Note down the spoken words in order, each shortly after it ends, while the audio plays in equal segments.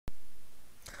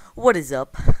What is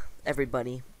up,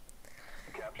 everybody?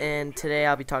 And today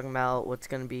I'll be talking about what's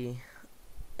gonna be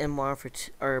in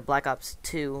Black Ops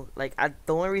 2. The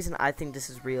only reason I think this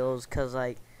is real is because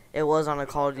it was on a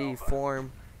Call of Duty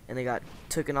forum and they got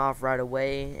taken off right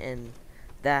away, and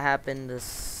that happened to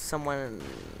someone.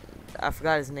 I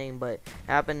forgot his name, but it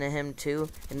happened to him too,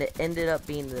 and it ended up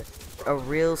being a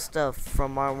real stuff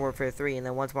from Modern Warfare 3. And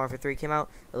then once Modern Warfare 3 came out,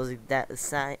 it was that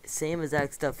same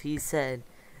exact stuff he said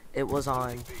it was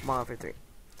on Modern Warfare 3.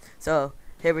 So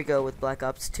here we go with Black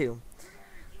Ops 2.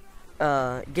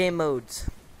 Game modes.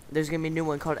 There's gonna be a new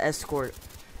one called Escort.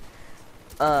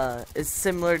 It's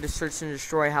similar to Search and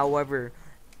Destroy. However,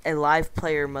 a live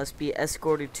player must be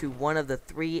escorted to one of the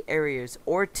 3 areas,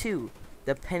 or 2,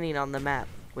 depending on the map,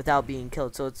 without being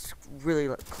killed. So it's really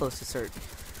close to search.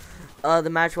 The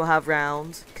match will have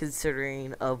rounds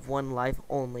considering of 1 life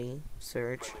only.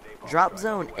 Search, drop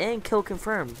zone, and kill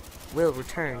confirm will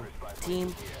return.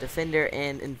 Team, defender,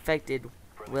 and infected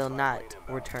will not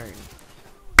return.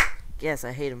 Yes,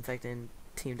 I hate infected and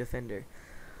team defender.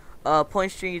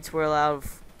 Pointstreaks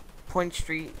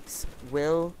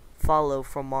will follow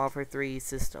from Modern Warfare 3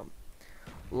 system.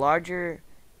 Larger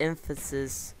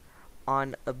emphasis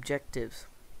on objectives.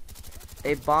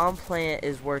 A bomb plant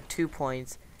is worth 2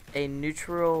 points. A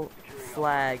neutral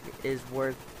flag is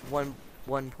worth one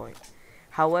point.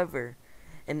 However,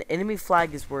 an enemy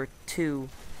flag is worth 2.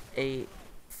 A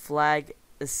flag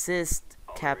assist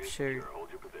captured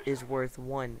is worth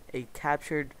 1. A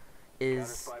capture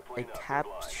is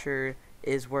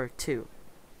worth 2.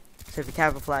 So if you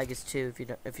capture a flag, it's 2.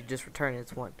 If you just return it,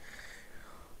 it's 1.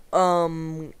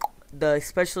 The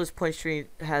Specialist Pointstreak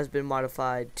has been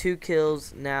modified. 2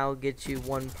 kills now get you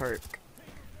 1 perk.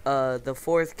 The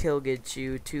 4th kill gets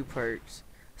you 2 perks.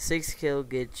 6th kill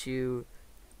gets you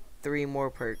 3 more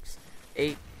perks.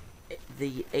 The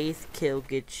 8th kill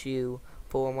gets you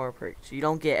 4 more perks. You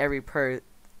don't get every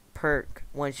perk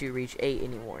once you reach 8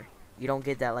 anymore. You don't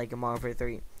get that like in Modern Warfare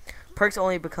 3. Perks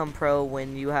only become pro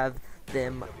when you have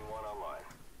them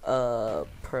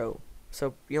pro.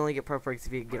 So you only get pro perks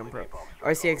if you get them pro.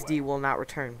 RCXD will not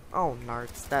return. Oh,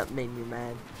 narcs, that made me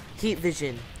mad. Heat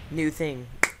vision, new thing.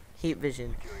 Heat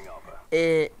vision.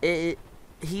 Heat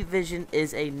vision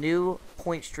is a new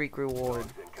point streak reward.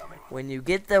 When you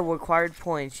get the required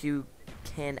points, you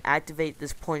can activate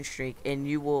this point streak, and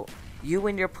you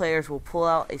and your players will pull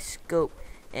out a scope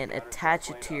and attach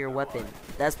it to your weapon.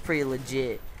 That's pretty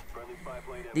legit.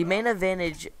 The main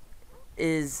advantage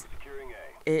is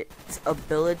its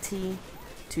ability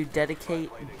to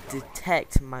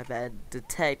detect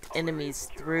enemies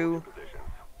through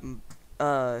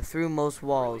most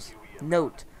walls.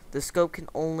 Note, the scope can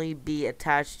only be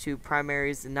attached to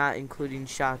primaries, not including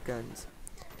shotguns.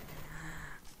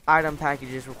 Item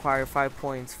packages require 5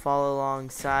 points. Follow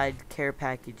alongside care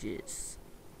packages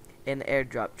and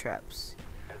airdrop traps.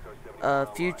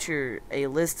 Future, a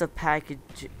list of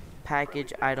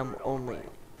package item only.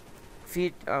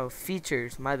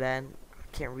 Features, my bad, I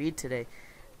can't read today.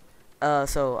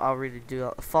 So I'll read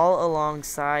it. Follow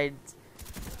alongside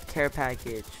care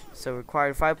package. So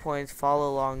required 5 points.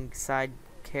 Follow alongside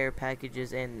care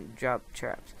packages and drop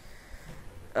traps.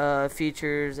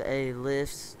 Features a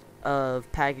list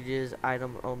of packages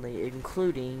item only,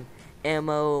 including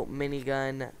ammo,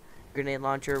 minigun, grenade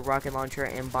launcher, rocket launcher,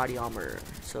 and body armor.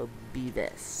 So be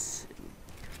this.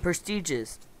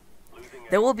 Prestiges.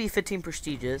 There will be 15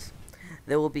 prestiges.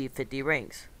 There will be 50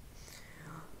 ranks.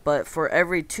 But for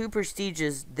every 2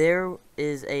 prestiges, there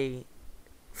is a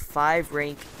 5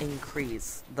 rank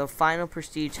increase. The final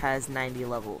prestige has 90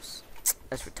 levels.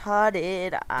 That's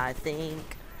retarded, I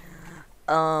think.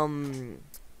 Call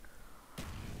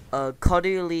of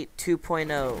Duty Elite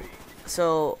 2.0.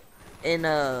 So in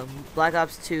Black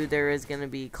Ops 2, there is gonna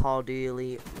be Call of Duty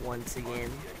Elite once again.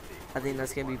 I think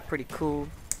that's gonna be pretty cool,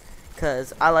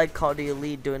 cause I like Call of Duty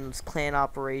Elite doing this clan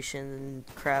operation and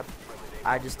crap.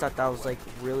 I just thought that was like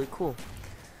really cool.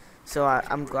 So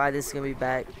I'm glad this is gonna be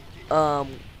back. Call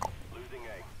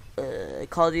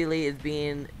of Duty Elite is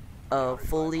being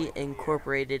fully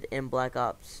incorporated in Black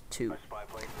Ops 2.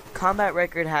 Combat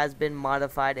record has been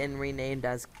modified and renamed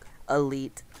as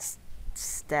Elite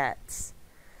Stats.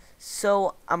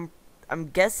 So I'm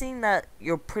guessing that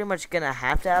you're pretty much gonna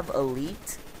have to have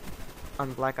Elite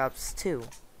on Black Ops 2.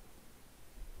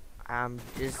 I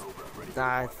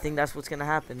think that's what's gonna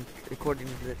happen according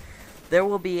to the. There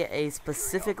will be a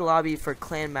specific lobby for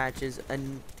clan matches, a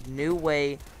new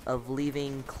way of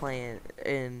leaving clans.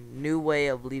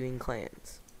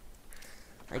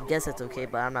 I guess that's okay,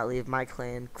 but I'm not leaving my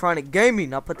clan. Chronic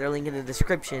Gaming, I'll put their link in the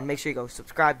description. Make sure you go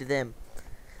subscribe to them.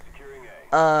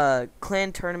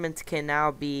 Clan tournaments can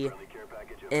now be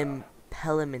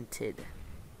implemented.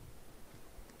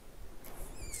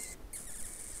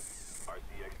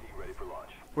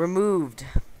 Removed.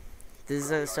 This is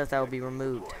the stuff that will be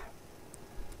removed.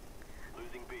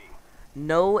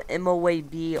 No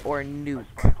MOAB or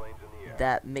nuke.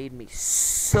 That made me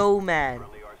so mad.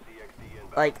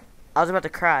 Like, I was about to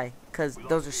cry, because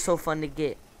those are so fun to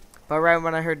get. But right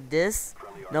when I heard this,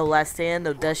 no last stand,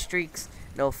 no dust streaks,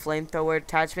 no flamethrower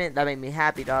attachment, that made me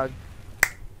happy, dog.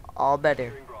 All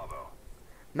better.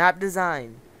 Map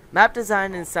design. Map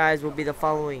design and size will be the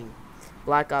following.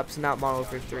 Black Ops, not Model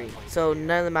for 3. So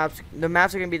none of the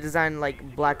maps are going to be designed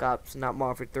like Black Ops, not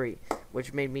Model for 3.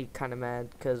 Which made me kind of mad,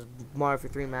 because Model for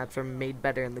 3 maps are made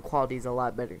better and the quality is a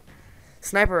lot better.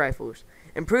 Sniper rifles.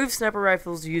 Improved sniper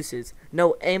rifles uses.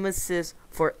 No aim assist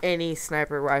for any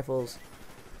sniper rifles.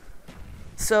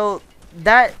 So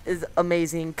that is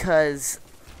amazing, because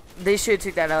they should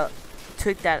have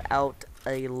took that out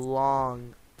a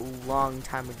long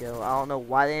time ago. I don't know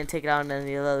why they didn't take it out in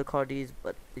any other Call of Duties,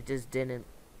 but they just didn't.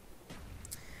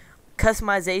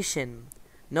 Customization.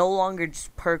 No longer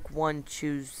just perk 1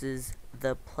 chooses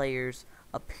the player's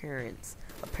appearance.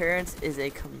 Appearance is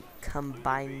a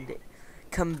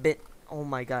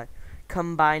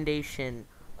combination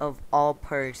of all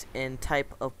perks and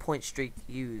type of point streak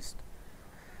used.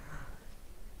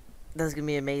 That's gonna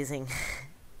be amazing.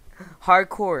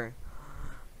 Hardcore.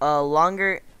 A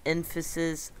longer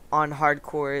emphasis on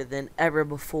hardcore than ever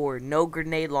before. No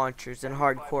grenade launchers in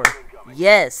hardcore.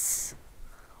 Yes.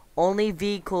 Only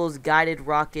vehicles guided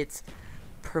rockets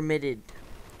permitted.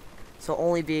 So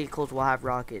only vehicles will have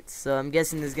rockets. So I'm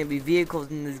guessing there's gonna be vehicles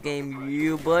in this game.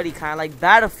 You buddy, kind of like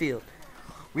Battlefield.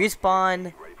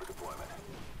 Respawn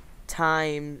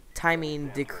timing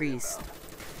decreased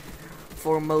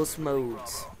for most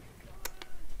modes.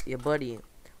 Yeah, buddy.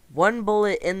 One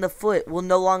bullet in the foot will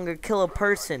no longer kill a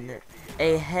person.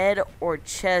 A head or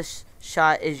chest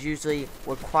shot is usually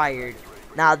required.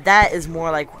 Now that is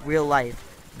more like real life.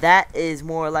 That is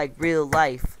more like real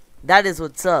life. That is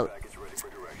what's up.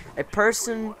 A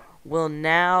person will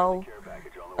now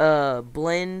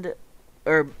bleed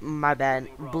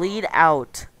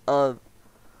out of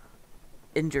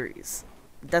injuries.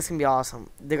 That's gonna be awesome.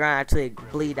 They're gonna actually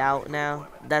bleed out now.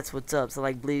 That's what's up. So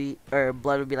like blood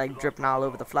will be like dripping all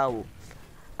over the floor.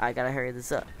 I gotta hurry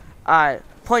this up. Alright,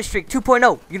 Pointstreak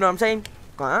 2.0. You know what I'm saying?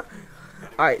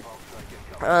 Alright.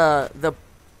 The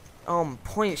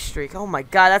Pointstreak. Oh my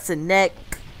god, that's a neck.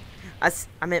 I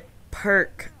meant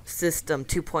perk system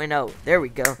 2.0. There we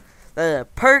go. The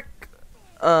perk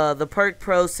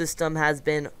Pro system has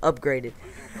been upgraded.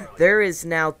 There is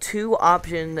now 2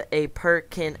 options a perk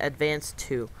can advance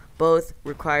to. Both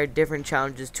require different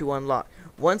challenges to unlock.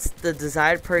 Once the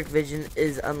desired perk vision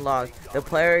is unlocked, the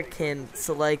player can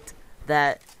select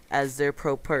that as their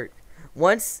pro perk.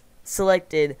 Once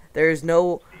selected, there is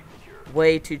no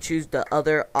way to choose the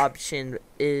other option.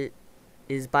 It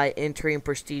is by entering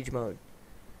prestige mode.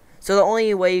 So the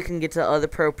only way you can get to the other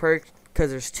pro perk,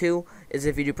 because there's 2, is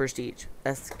if you do prestige.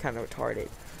 That's kind of retarded.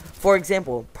 For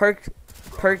example, perk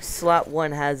slot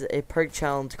 1 has a perk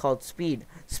challenge called speed.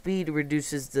 Speed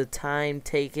reduces the time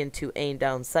taken to aim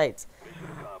down sights.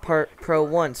 Pro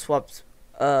 1 swaps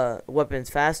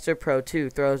weapons faster. Pro 2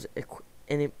 throws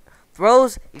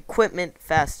equipment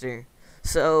faster.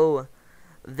 So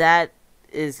that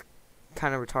is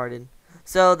kind of retarded.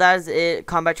 So that is it.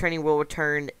 Combat training will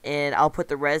return, and I'll put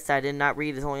the rest I did not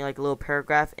read. It's only like a little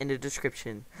paragraph in the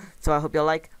description. So I hope y'all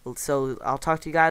like. So I'll talk to you guys.